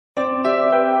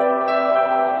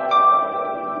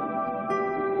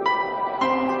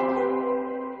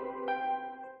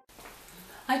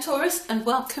Taurus, and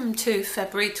welcome to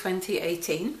February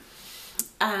 2018.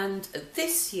 And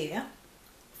this year,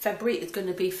 February is going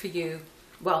to be for you,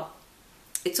 well,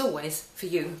 it's always for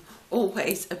you,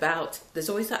 always about, there's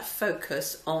always that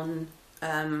focus on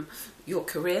your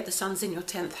career. The sun's in your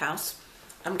 10th house.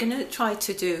 I'm going to try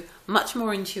to do much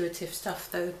more intuitive stuff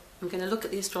though. I'm going to look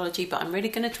at the astrology, but I'm really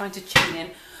going to try to tune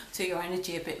in to your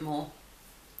energy a bit more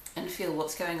and feel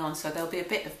what's going on. So there'll be a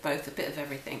bit of both, a bit of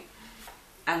everything,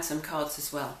 and some cards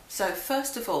as well. So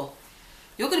first of all,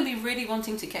 you're going to be really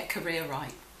wanting to get career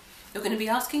right. You're going to be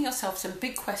asking yourself some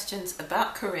big questions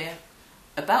about career,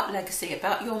 about legacy,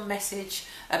 about your message,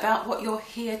 about what you're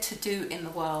here to do in the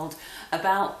world,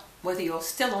 about whether you're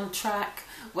still on track,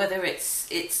 whether it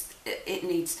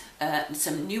needs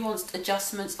some nuanced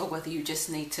adjustments, or whether you just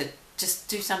need to just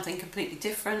do something completely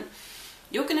different.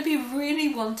 You're going to be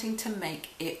really wanting to make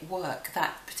it work,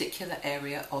 that particular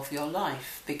area of your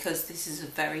life, because this is a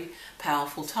very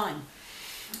powerful time.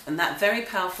 And that very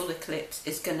powerful eclipse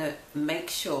is going to make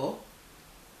sure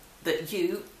that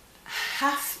you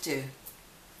have to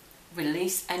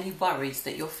release any worries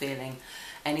that you're feeling,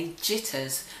 any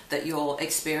jitters that you're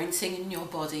experiencing in your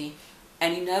body,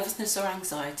 any nervousness or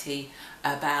anxiety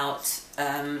about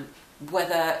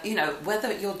whether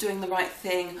you're doing the right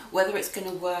thing, whether it's going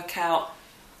to work out,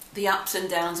 the ups and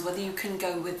downs, whether you can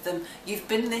go with them. You've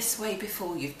been this way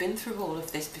before, you've been through all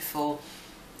of this before.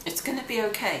 It's going to be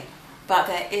okay, but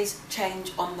there is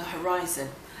change on the horizon,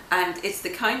 and it's the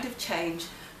kind of change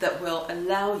that will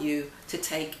allow you to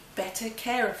take better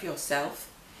care of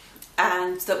yourself,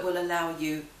 and that will allow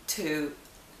you to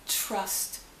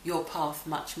trust your path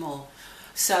much more.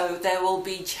 So there will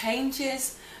be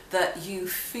changes that you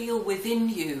feel within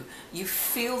you. You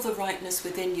feel the rightness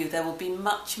within you. There will be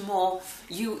much more.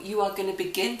 You are going to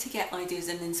begin to get ideas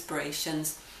and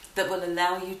inspirations that will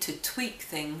allow you to tweak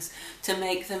things to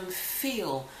make them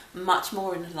feel much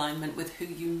more in alignment with who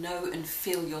you know and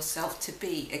feel yourself to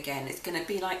be again. It's going to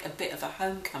be like a bit of a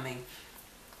homecoming.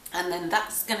 And then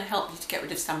that's going to help you to get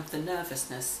rid of some of the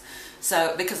nervousness.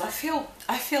 So, because I feel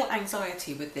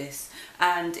anxiety with this,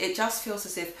 and it just feels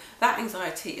as if that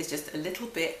anxiety is just a little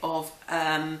bit of,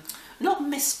 not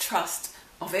mistrust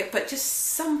of it, but just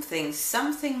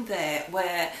something there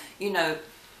where,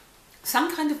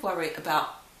 some kind of worry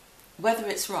about whether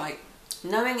it's right,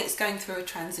 knowing it's going through a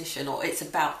transition, or it's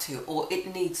about to, or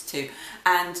it needs to,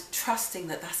 and trusting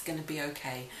that that's going to be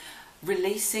okay.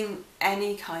 Releasing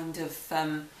any kind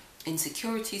of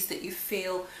insecurities that you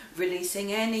feel,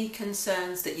 releasing any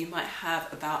concerns that you might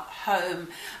have about home,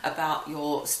 about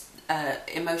your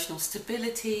emotional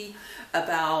stability,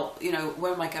 about,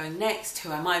 where am I going next,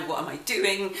 who am I, what am I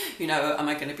doing, am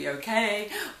I going to be okay,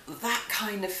 that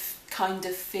kind of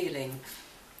feeling,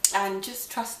 and just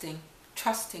trusting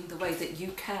the way that you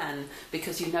can,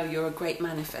 because you're a great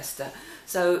manifester.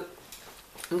 So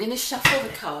I'm going to shuffle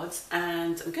the cards,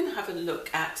 and I'm going to have a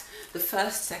look at the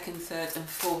first, second, third and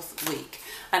fourth week.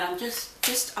 And I'm just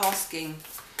asking,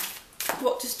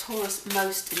 what does Taurus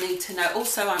most need to know?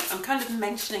 Also, I'm kind of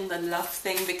mentioning the love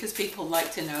thing because people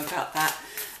like to know about that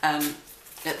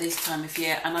at this time of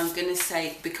year. And I'm going to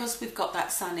say, because we've got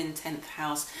that sun in 10th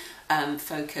house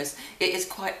focus, it is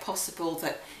quite possible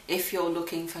that if you're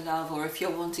looking for love, or if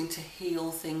you're wanting to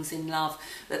heal things in love,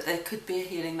 that there could be a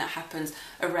healing that happens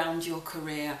around your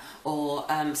career, or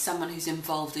someone who's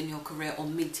involved in your career, or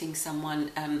meeting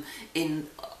someone on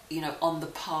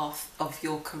the path of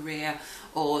your career,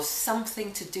 or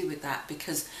something to do with that,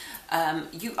 because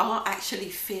you are actually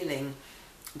feeling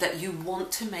that you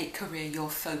want to make career your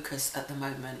focus at the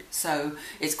moment. So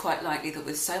it's quite likely that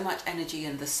with so much energy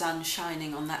and the sun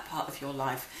shining on that part of your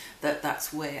life,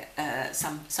 that's where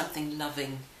something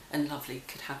loving and lovely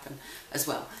could happen as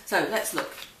well. So let's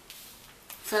look.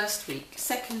 First week,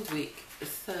 second week,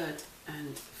 third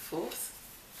and fourth.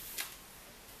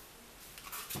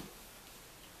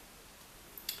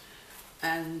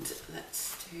 And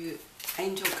let's do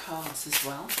angel cards as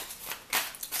well.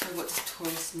 So what does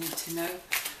Taurus need to know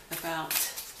about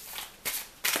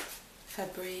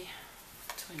February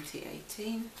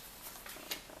 2018?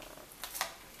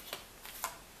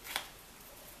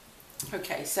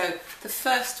 Okay, so the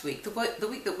first week, the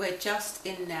week that we're just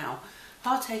in now,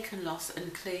 heartache and loss,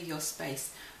 and clear your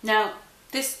space. Now,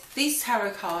 these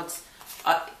tarot cards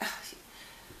are...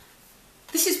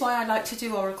 This is why I like to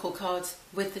do oracle cards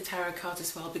with the tarot cards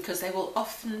as well, because they will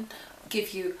often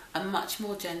give you a much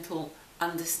more gentle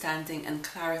understanding and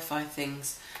clarify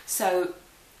things. So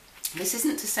This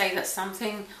isn't to say that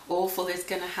something awful is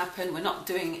going to happen. We're not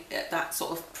doing that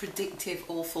sort of predictive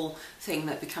awful thing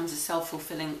that becomes a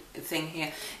self-fulfilling thing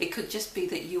here. It could just be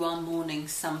that you are mourning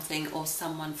something or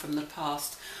someone from the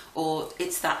past, or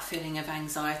it's that feeling of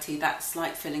anxiety, that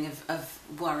slight feeling of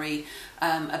worry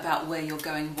about where you're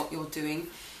going, what you're doing.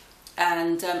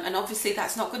 And obviously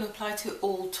that's not going to apply to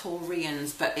all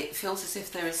Taurians, but it feels as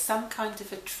if there is some kind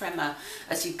of a tremor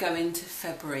as you go into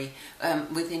February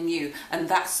within you, and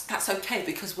that's okay,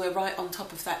 because we're right on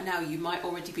top of that now. You might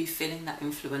already be feeling that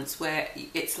influence where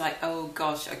it's like, oh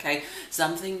gosh, okay,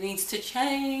 something needs to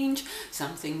change,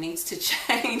 something needs to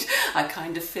change. I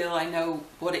kind of feel I know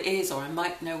what it is, or I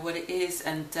might know what it is,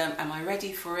 and am I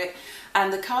ready for it?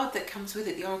 And the card that comes with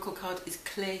it, the Oracle card, is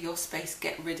clear your space,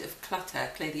 get rid of clutter,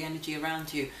 clear the energy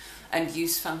around you, and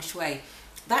use feng shui.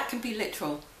 That can be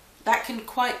literal. That can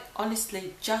quite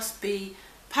honestly just be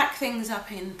pack things up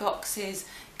in boxes,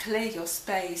 clear your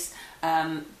space,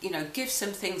 you know, give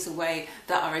some things away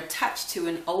that are attached to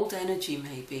an old energy,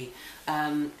 maybe,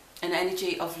 an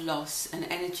energy of loss, an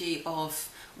energy of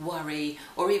worry,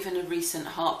 or even a recent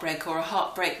heartbreak, or a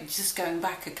heartbreak just going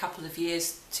back a couple of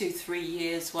years, 2, 3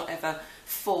 years, whatever.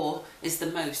 4 is the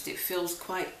most. It feels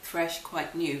quite fresh,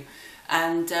 quite new.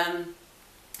 And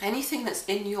anything that's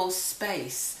in your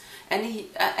space, any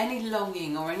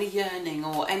longing or any yearning,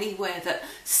 or anywhere that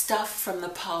stuff from the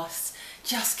past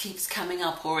just keeps coming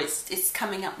up, or it's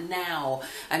coming up now,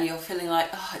 and you're feeling like,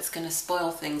 oh, it's going to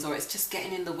spoil things, or it's just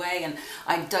getting in the way, and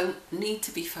I don't need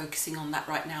to be focusing on that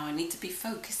right now. I need to be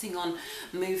focusing on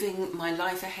moving my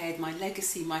life ahead, my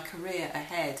legacy, my career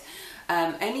ahead.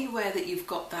 Anywhere that you've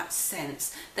got that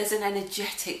sense, there's an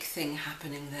energetic thing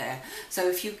happening there. So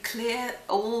if you clear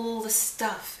all the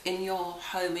stuff in your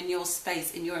home, in your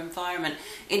space, in your environment,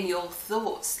 in your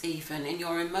thoughts, even in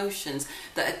your emotions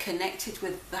that are connected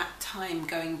with that time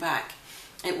going back,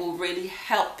 it will really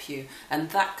help you.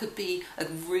 And that could be a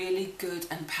really good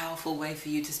and powerful way for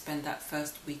you to spend that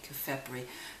first week of February,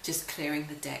 just clearing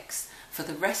the decks for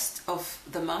the rest of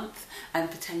the month,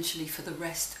 and potentially for the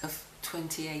rest of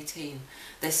 2018.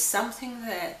 There's something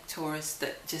there, Taurus,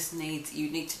 that just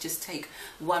you need to just take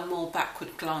one more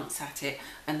backward glance at it,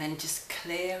 and then just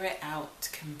clear it out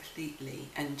completely,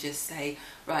 and just say,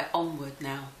 right, onward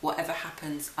now. Whatever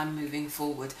happens, I'm moving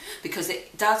forward. Because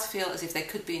it does feel as if there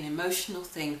could be an emotional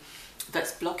thing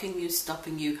that's blocking you,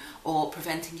 stopping you, or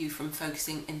preventing you from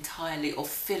focusing entirely, or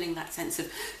feeling that sense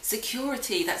of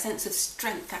security, that sense of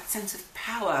strength, that sense of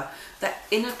power, that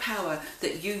inner power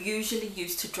that you usually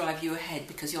use to drive you ahead,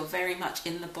 because you're very much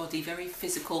in the body, very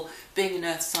physical, being an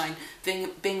earth sign,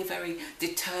 being a very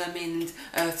determined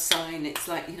earth sign. It's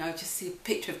like, you know, I just see a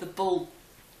picture of the bull,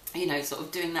 you know, sort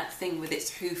of doing that thing with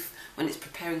its hoof when it's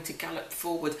preparing to gallop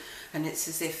forward, and it's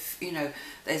as if, you know,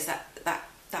 there's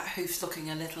that hoof's looking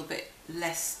a little bit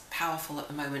less powerful at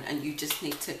the moment, and you just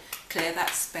need to clear that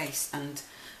space and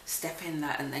step in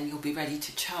that, and then you'll be ready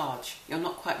to charge. You're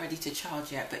not quite ready to charge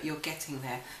yet, but you're getting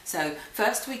there. So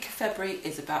first week of February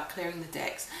is about clearing the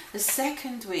decks. The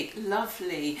second week,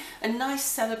 lovely, a nice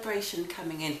celebration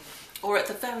coming in, or at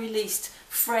the very least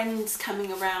friends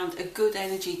coming around, a good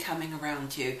energy coming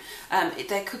around you.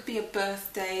 There could be a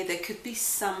birthday, there could be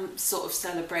some sort of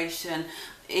celebration,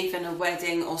 even a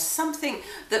wedding, or something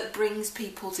that brings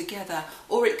people together.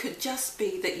 Or it could just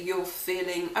be that you're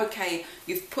feeling, okay,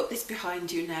 you've put this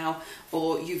behind you now,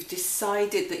 or you've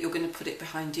decided that you're going to put it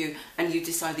behind you, and you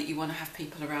decide that you want to have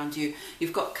people around you.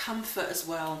 You've got comfort as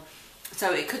well.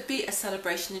 So it could be a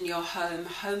celebration in your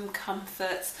home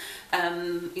comforts.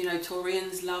 You know,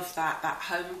 Taurians love that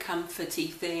home comforty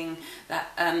thing, that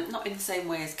not in the same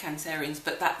way as Cancerians,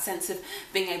 but that sense of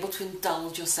being able to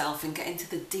indulge yourself and get into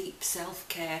the deep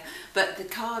self-care. But the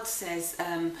card says,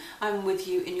 I'm with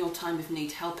you in your time of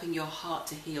need, helping your heart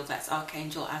to heal. That's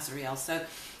Archangel Azrael. So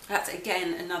that's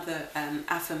again another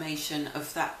affirmation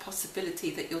of that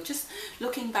possibility that you're just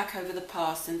looking back over the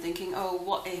past and thinking, oh,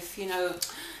 what if, you know,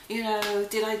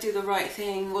 did I do the right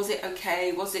thing? Was it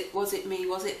okay? Was it me?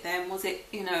 Was it them? Was it,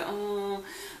 you know, oh,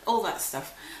 all that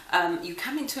stuff. You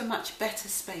come into a much better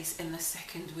space in the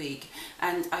second week,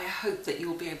 and I hope that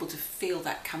you'll be able to feel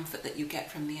that comfort that you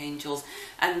get from the angels,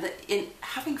 and that in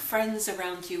having friends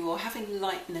around you, or having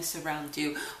lightness around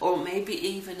you, or maybe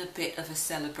even a bit of a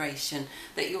celebration,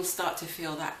 that you'll start to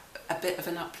feel that a bit of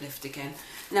an uplift again.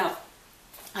 Now,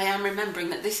 I am remembering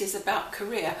that this is about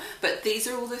career, but these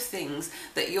are all the things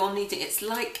that you're needing. It's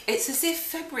as if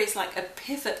February is like a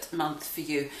pivot month for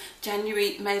you.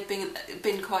 January may have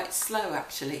been quite slow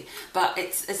actually, but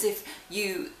it's as if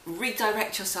you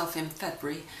redirect yourself in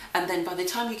February, and then by the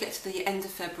time you get to the end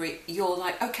of February, you're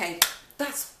like, okay,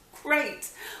 that's great.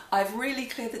 I've really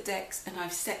cleared the decks and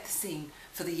I've set the scene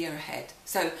for the year ahead.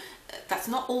 So that's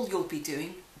not all you'll be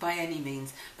doing by any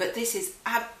means, but this is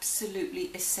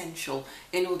absolutely essential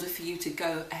in order for you to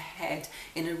go ahead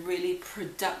in a really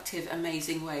productive,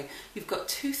 amazing way. You've got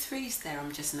 2 3s there,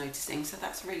 I'm just noticing, so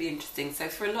that's really interesting. So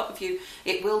for a lot of you,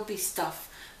 it will be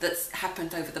stuff that's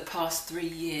happened over the past 3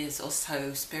 years or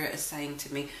so. Spirit is saying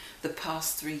to me, the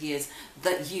past 3 years,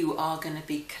 that you are going to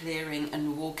be clearing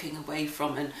and walking away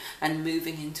from and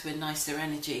moving into a nicer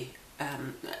energy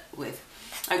with.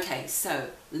 Okay, so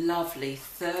lovely,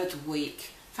 3rd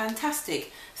week.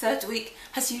 Fantastic. 3rd week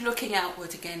has you looking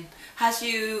outward again, has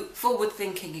you forward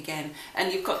thinking again,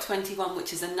 and you've got 21,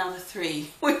 which is another 3,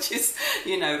 which is,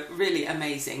 you know, really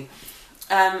amazing.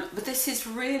 But this is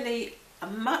really a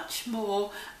much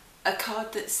more a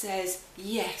card that says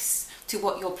yes to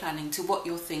what you're planning, to what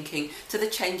you're thinking, to the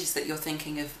changes that you're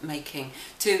thinking of making,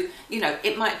 to, you know,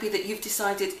 it might be that you've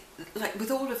decided, like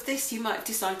with all of this, you might have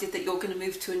decided that you're going to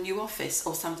move to a new office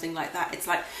or something like that. It's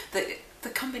like the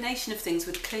combination of things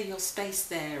would clear your space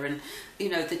there, and, you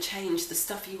know, the change, the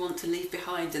stuff you want to leave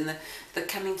behind, and the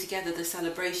coming together, the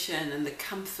celebration and the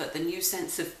comfort, the new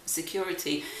sense of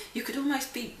security. You could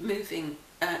almost be moving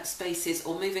spaces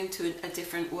or moving to a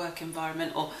different work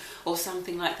environment or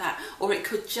something like that, or it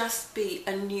could just be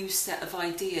a new set of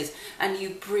ideas, and you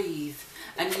breathe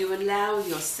and you allow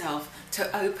yourself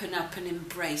to open up and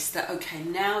embrace that. Okay,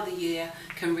 now the year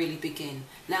can really begin.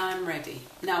 Now I'm ready.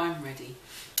 Now I'm ready.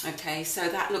 Okay, so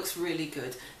that looks really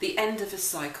good. The end of a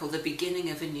cycle, the beginning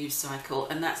of a new cycle,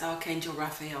 and that's Archangel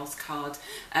Raphael's card,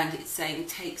 and it's saying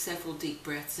take several deep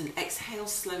breaths and exhale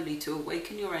slowly to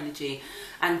awaken your energy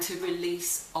and to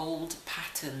release old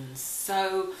patterns.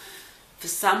 So for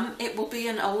some it will be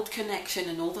an old connection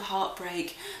and all the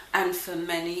heartbreak, and for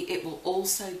many it will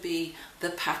also be the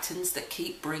patterns that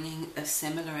keep bringing a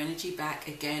similar energy back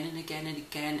again and again and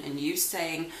again, and you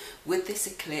saying with this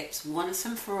eclipse, once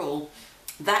and for all,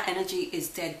 that energy is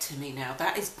dead to me now.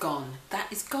 That is gone.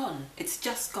 That is gone. It's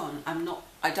just gone.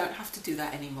 I don't have to do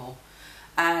that anymore.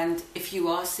 And if you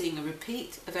are seeing a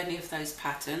repeat of any of those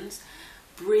patterns,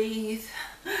 breathe,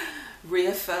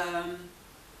 reaffirm,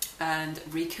 and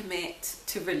recommit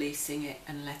to releasing it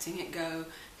and letting it go,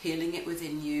 healing it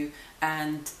within you,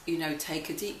 and, you know, take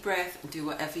a deep breath and do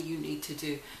whatever you need to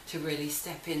do to really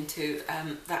step into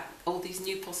all these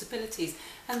new possibilities.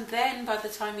 And then by the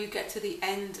time you get to the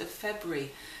end of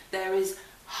February, there is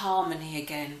harmony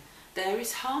again. There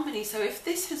is harmony. So if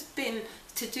this has been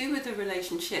to do with a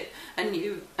relationship, a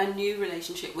new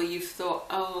relationship where you've thought,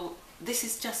 oh, this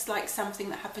is just like something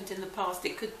that happened in the past,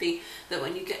 it could be that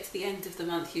when you get to the end of the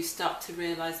month you start to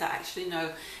realise that actually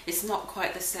no, it's not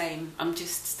quite the same, I'm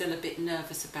just still a bit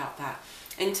nervous about that.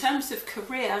 In terms of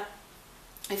career,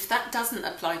 if that doesn't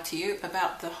apply to you,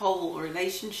 about the whole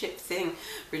relationship thing,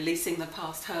 releasing the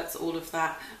past hurts, all of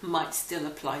that might still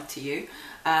apply to you.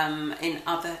 In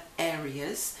other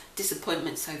areas,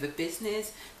 disappointments over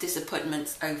business,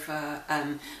 disappointments over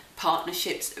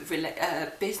partnerships,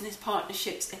 business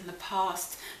partnerships in the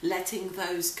past, letting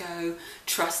those go,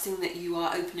 trusting that you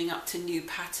are opening up to new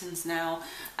patterns now,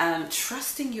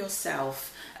 trusting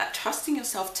yourself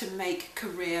to make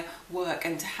career work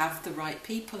and to have the right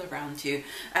people around you,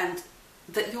 and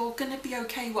that you're going to be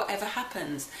okay whatever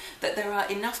happens, that there are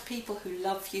enough people who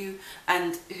love you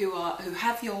and who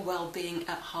have your well-being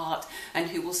at heart and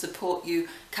who will support you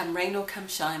come rain or come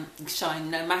shine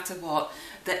no matter what,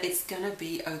 that it's going to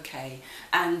be okay,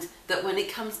 and that when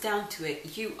it comes down to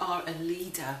it, you are a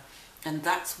leader. And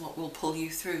that's what will pull you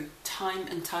through time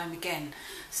and time again.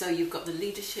 So you've got the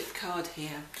leadership card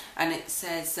here, and it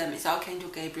says, it's Archangel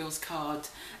Gabriel's card.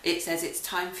 It says it's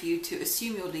time for you to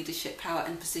assume your leadership power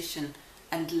and position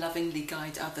and lovingly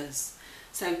guide others.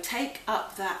 So take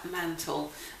up that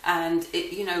mantle, and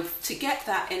it, you know, to get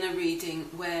that in a reading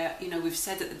where, you know, we've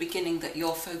said at the beginning that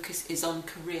your focus is on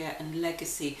career and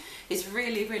legacy is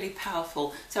really, really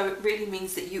powerful. So it really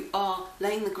means that you are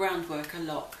laying the groundwork a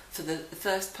lot for the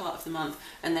first part of the month,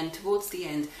 and then towards the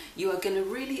end you are going to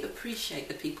really appreciate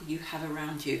the people you have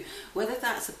around you, whether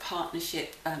that's a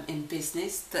partnership in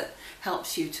business that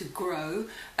helps you to grow,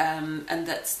 and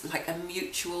that's like a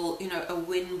mutual, you know, a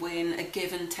win-win, a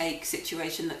give and take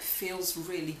situation that feels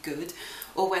really good,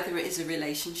 or whether it is a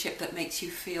relationship that makes you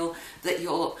feel that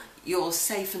you're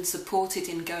safe and supported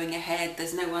in going ahead.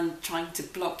 There's no one trying to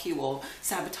block you or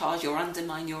sabotage or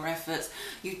undermine your efforts.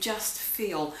 You just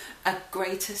feel a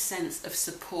greater sense of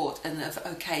support and of,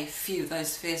 okay, phew,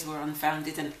 those fears were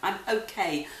unfounded and I'm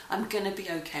okay, I'm going to be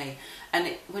okay.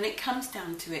 And when it comes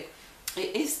down to it,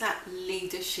 it is that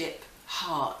leadership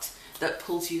heart that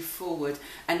pulls you forward,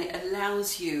 and it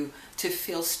allows you to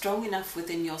feel strong enough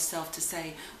within yourself to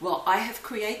say, well, I have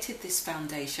created this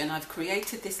foundation, I've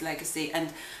created this legacy, and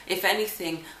if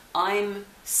anything, I'm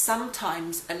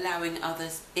sometimes allowing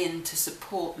others in to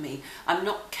support me. I'm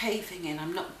not caving in,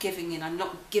 I'm not giving in, I'm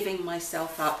not giving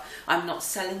myself up, I'm not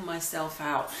selling myself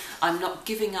out, I'm not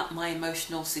giving up my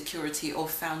emotional security or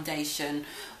foundation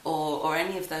or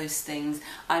any of those things.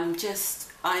 I'm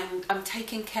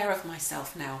taking care of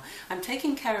myself now. I'm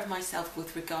taking care of myself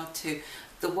with regard to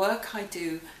the work I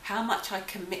do, how much I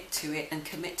commit to it and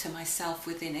commit to myself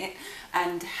within it,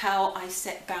 and how I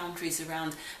set boundaries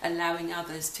around allowing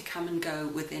others to come and go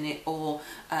within it, or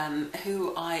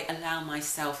who I allow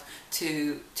myself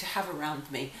to have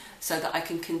around me, so that I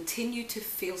can continue to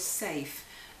feel safe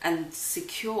and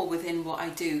secure within what I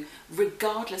do,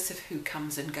 regardless of who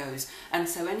comes and goes. And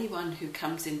so anyone who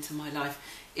comes into my life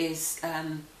is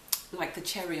like the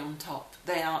cherry on top.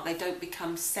 They don't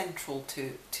become central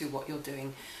to what you're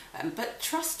doing. But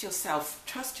trust yourself,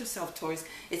 Taurus.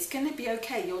 It's going to be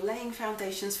okay. You're laying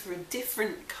foundations for a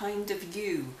different kind of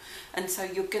you, and so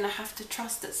you're going to have to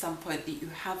trust at some point that you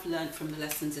have learned from the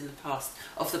lessons in the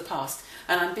past.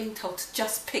 And I'm being told to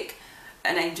just pick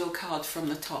an angel card from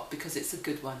the top because it's a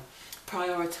good one.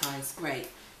 Prioritize, great.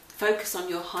 Focus on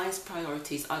your highest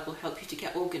priorities. I will help you to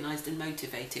get organised and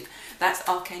motivated. That's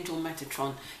Archangel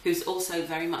Metatron, who's also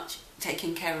very much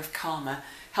taking care of karma,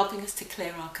 helping us to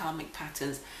clear our karmic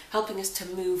patterns, helping us to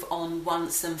move on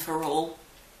once and for all.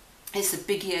 It's a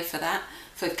big year for that,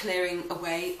 for clearing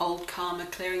away old karma,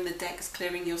 clearing the decks,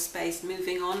 clearing your space,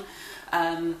 moving on,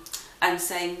 and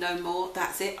saying no more.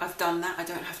 That's it, I've done that. I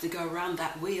don't have to go around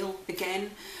that wheel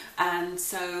again. And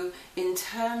so in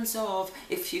terms of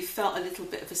if you felt a little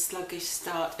bit of a sluggish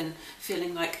start and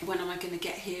feeling like, when am I going to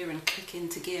get here and click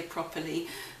into gear properly,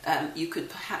 you could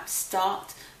perhaps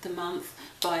start the month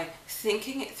by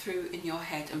thinking it through in your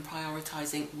head and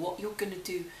prioritising what you're going to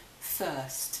do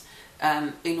first,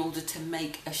 in order to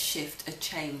make a shift, a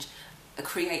change,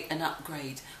 create an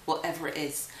upgrade, whatever it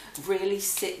is. Really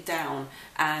sit down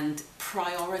and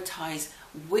prioritise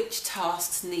which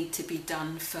tasks need to be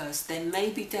done first. There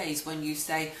may be days when you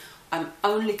say, I'm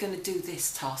only going to do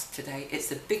this task today.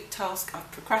 It's a big task.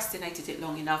 I've procrastinated it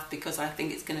long enough because I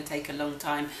think it's going to take a long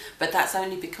time, but that's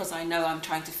only because I know I'm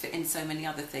trying to fit in so many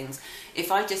other things.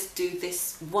 If I just do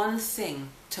this one thing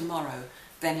tomorrow,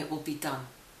 then it will be done.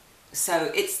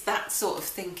 So it's that sort of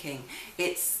thinking.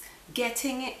 It's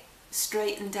getting it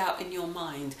straightened out in your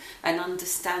mind and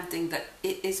understanding that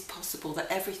it is possible, that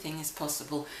everything is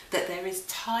possible, that there is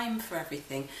time for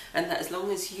everything, and that as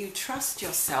long as you trust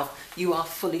yourself, you are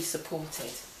fully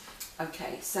supported.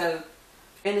 Okay, so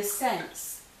in a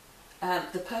sense,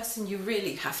 the person you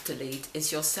really have to lead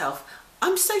is yourself.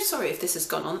 I'm so sorry if this has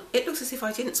gone on. It looks as if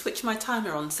I didn't switch my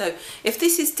timer on, so if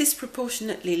this is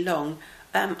disproportionately long,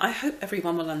 I hope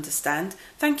everyone will understand.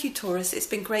 Thank you, Taurus. It's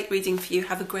been great reading for you.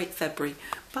 Have a great February.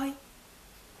 Bye.